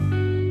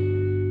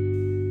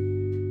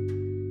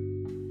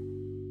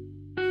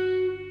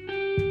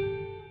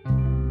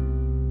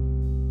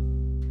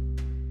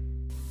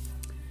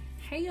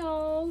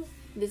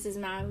This is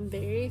my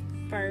very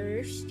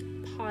first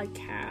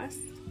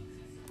podcast.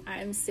 I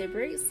am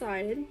super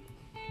excited.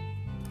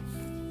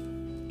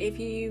 If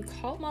you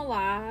caught my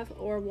live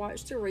or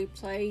watched the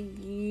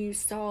replay, you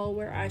saw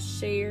where I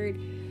shared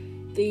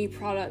the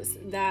products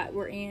that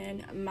were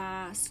in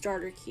my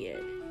starter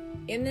kit.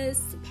 In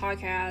this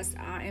podcast,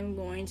 I am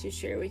going to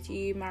share with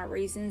you my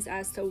reasons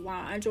as to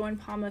why I joined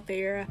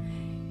Pomifera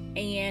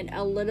and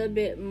a little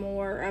bit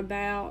more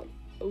about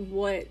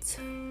what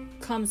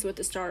comes with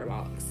the starter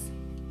box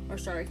or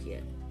starter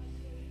kit.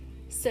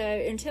 So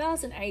in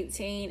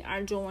 2018,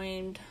 I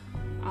joined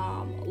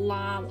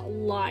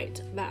Lime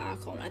Light by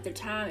Alcon. At the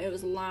time, it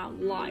was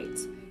Lime Light.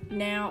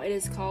 Now it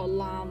is called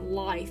Lime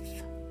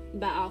Life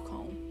by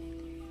Alcon.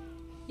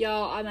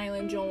 Y'all, I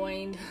mainly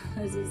joined,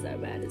 this is so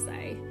bad to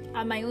say,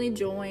 I mainly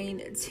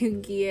joined to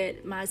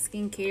get my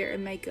skincare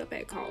and makeup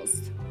at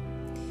cost.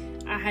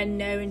 I had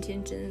no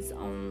intentions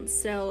on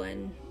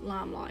selling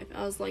Lime Life.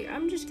 I was like,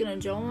 I'm just going to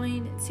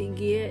join to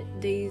get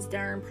these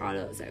darn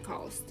products at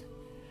cost.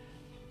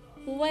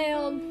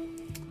 Well,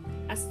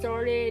 I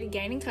started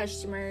gaining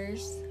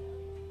customers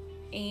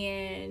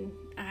and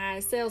I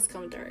had sales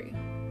come through.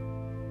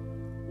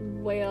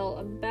 Well,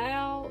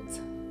 about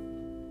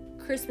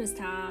Christmas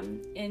time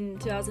in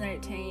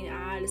 2018,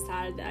 I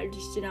decided that I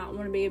just did not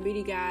want to be a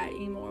beauty guide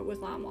anymore with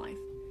Lime Life.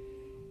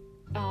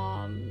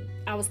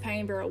 I was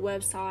paying for a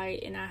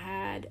website and I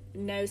had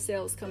no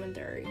sales coming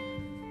through.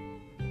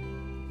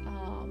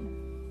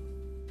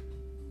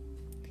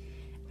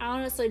 I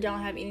honestly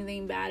don't have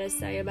anything bad to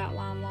say about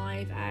Lime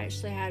Life. I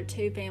actually have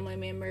 2 family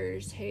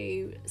members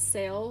who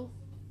sell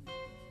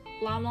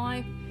Lime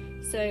Life.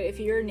 So if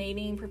you're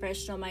needing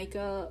professional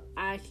makeup,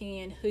 I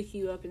can hook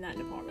you up in that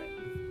department.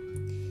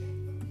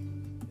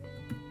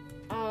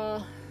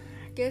 I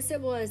guess it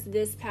was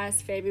this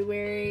past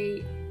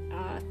February,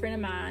 a friend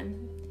of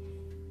mine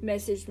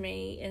messaged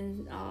me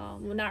and,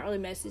 well, not really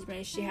messaged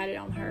me, she had it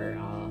on her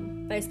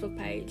Facebook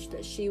page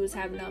that she was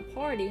having a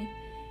party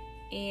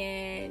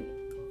and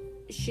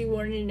she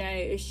wanted to know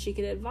if she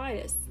could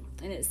invite us.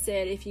 And it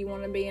said, if you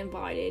want to be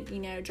invited,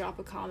 drop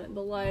a comment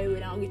below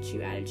and I'll get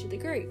you added to the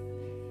group.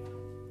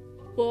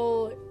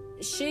 Well,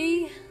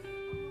 she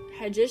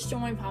had just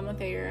joined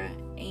Pomifera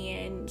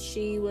and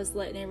she was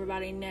letting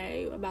everybody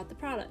know about the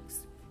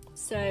products.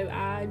 So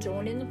I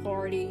joined in the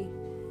party,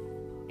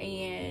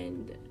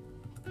 and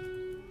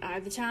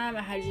at the time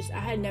I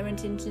had no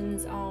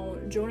intentions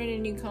on joining a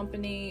new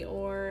company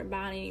or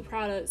buying any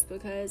products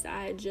because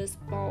I had just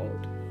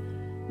bought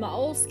my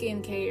old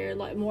skincare,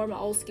 like more of my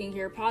old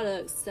skincare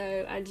products.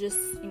 So I just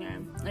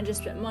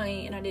spent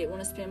money and I didn't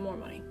want to spend more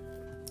money.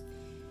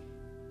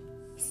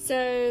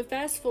 So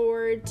fast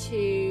forward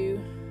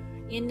to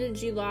end of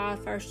July,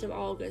 1st of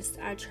August,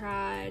 I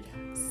tried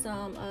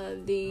some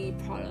of the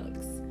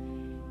products.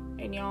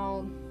 And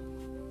y'all,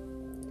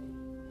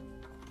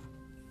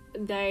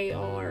 they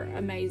are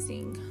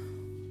amazing.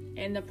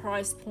 And the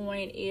price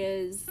point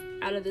is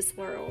out of this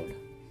world.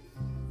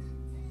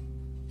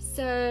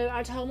 So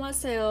I told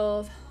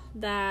myself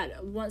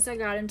that once I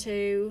got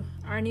into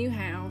our new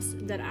house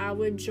that I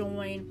would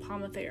join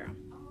Pomifera.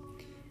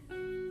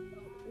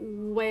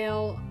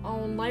 Well,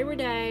 on Labor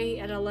Day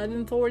at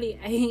 11:40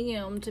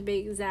 a.m. to be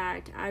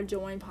exact, I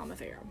joined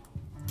Pomifera.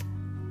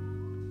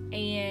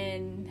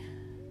 And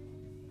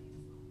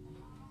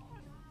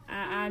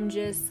I'm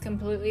just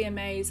completely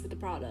amazed with the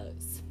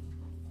products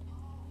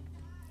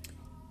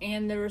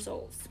and the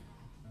results.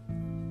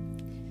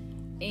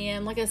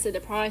 And like I said, the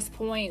price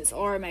points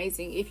are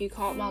amazing. If you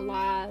caught my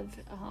live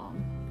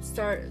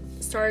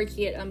starter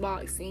kit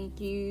unboxing,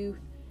 you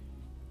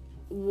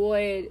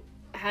would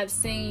have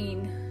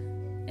seen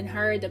and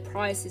heard the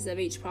prices of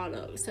each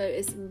product. So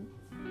it's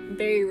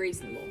very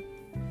reasonable.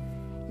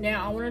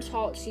 Now I want to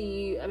talk to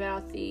you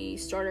about the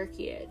starter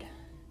kit.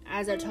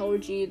 As I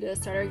told you, the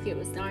starter kit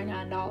was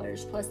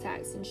 $99 plus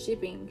tax and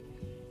shipping.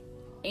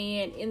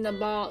 And in the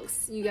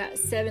box, you got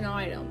 7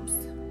 items.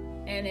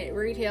 And it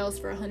retails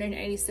for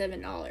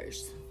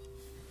 $187.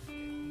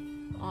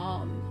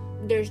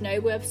 There's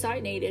no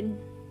website needed.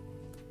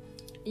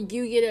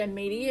 You get an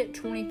immediate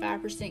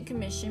 25%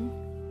 commission.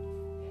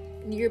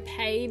 You're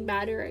paid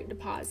by direct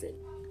deposit.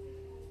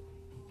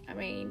 I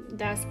mean,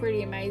 that's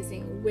pretty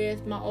amazing.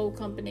 With my old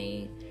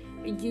company,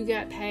 you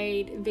got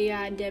paid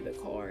via a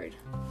debit card.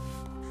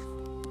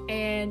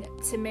 And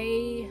to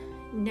me,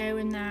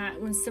 knowing that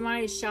when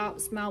somebody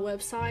shops my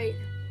website,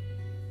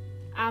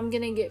 I'm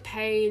going to get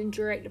paid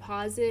direct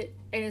deposit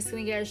and it's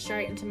going to go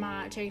straight into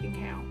my checking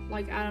account.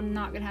 Like, I'm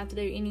not going to have to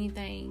do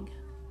anything.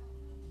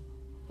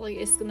 Like,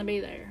 it's going to be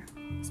there.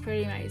 It's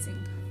pretty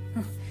amazing.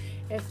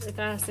 if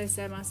I say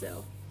so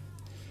myself.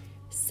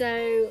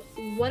 So,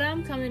 what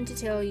I'm coming to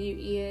tell you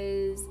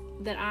is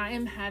that I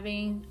am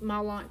having my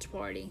launch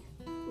party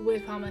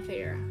with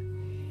Pomifera.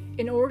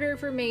 In order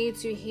for me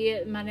to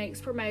hit my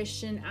next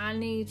promotion, I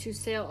need to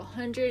sell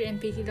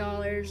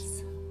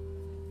 $150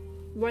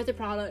 worth of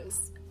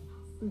products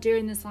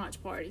during this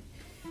launch party.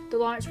 The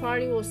launch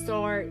party will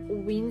start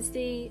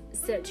Wednesday,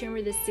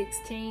 September the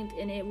 16th,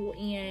 and it will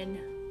end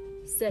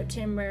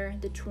September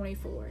the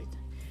 24th.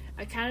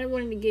 I kind of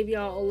wanted to give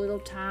y'all a little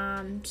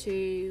time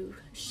to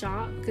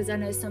shop because I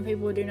know some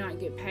people do not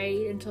get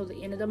paid until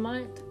the end of the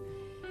month.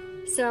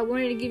 So I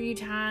wanted to give you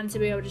time to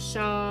be able to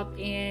shop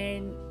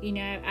and,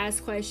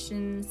 ask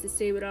questions to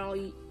see what all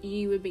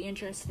you would be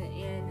interested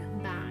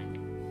in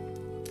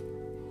buying.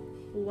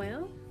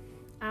 Well,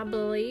 I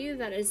believe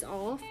that is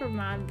all for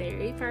my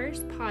very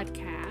first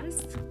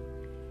podcast.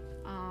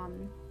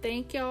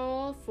 Thank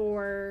y'all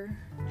for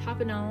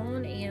hopping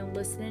on and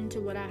listening to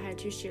what I had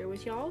to share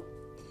with y'all.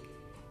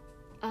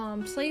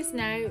 Please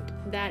note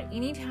that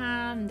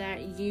anytime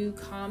that you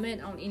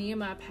comment on any of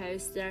my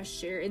posts that I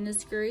share in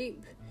this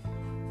group,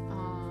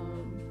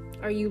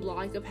 or you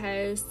like a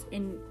post,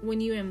 and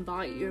when you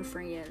invite your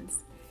friends,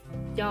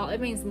 y'all,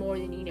 it means more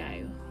than you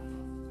know.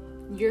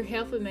 You're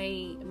helping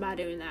me by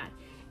doing that.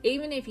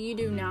 Even if you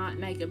do not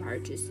make a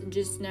purchase,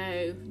 just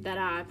know that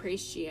I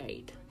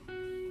appreciate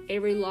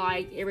every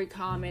like, every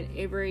comment,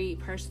 every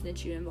person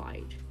that you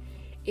invite.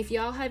 If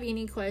y'all have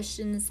any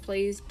questions,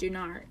 please do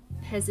not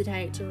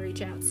hesitate to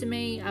reach out to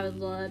me. I would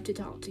love to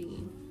talk to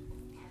you.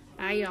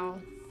 Bye, y'all.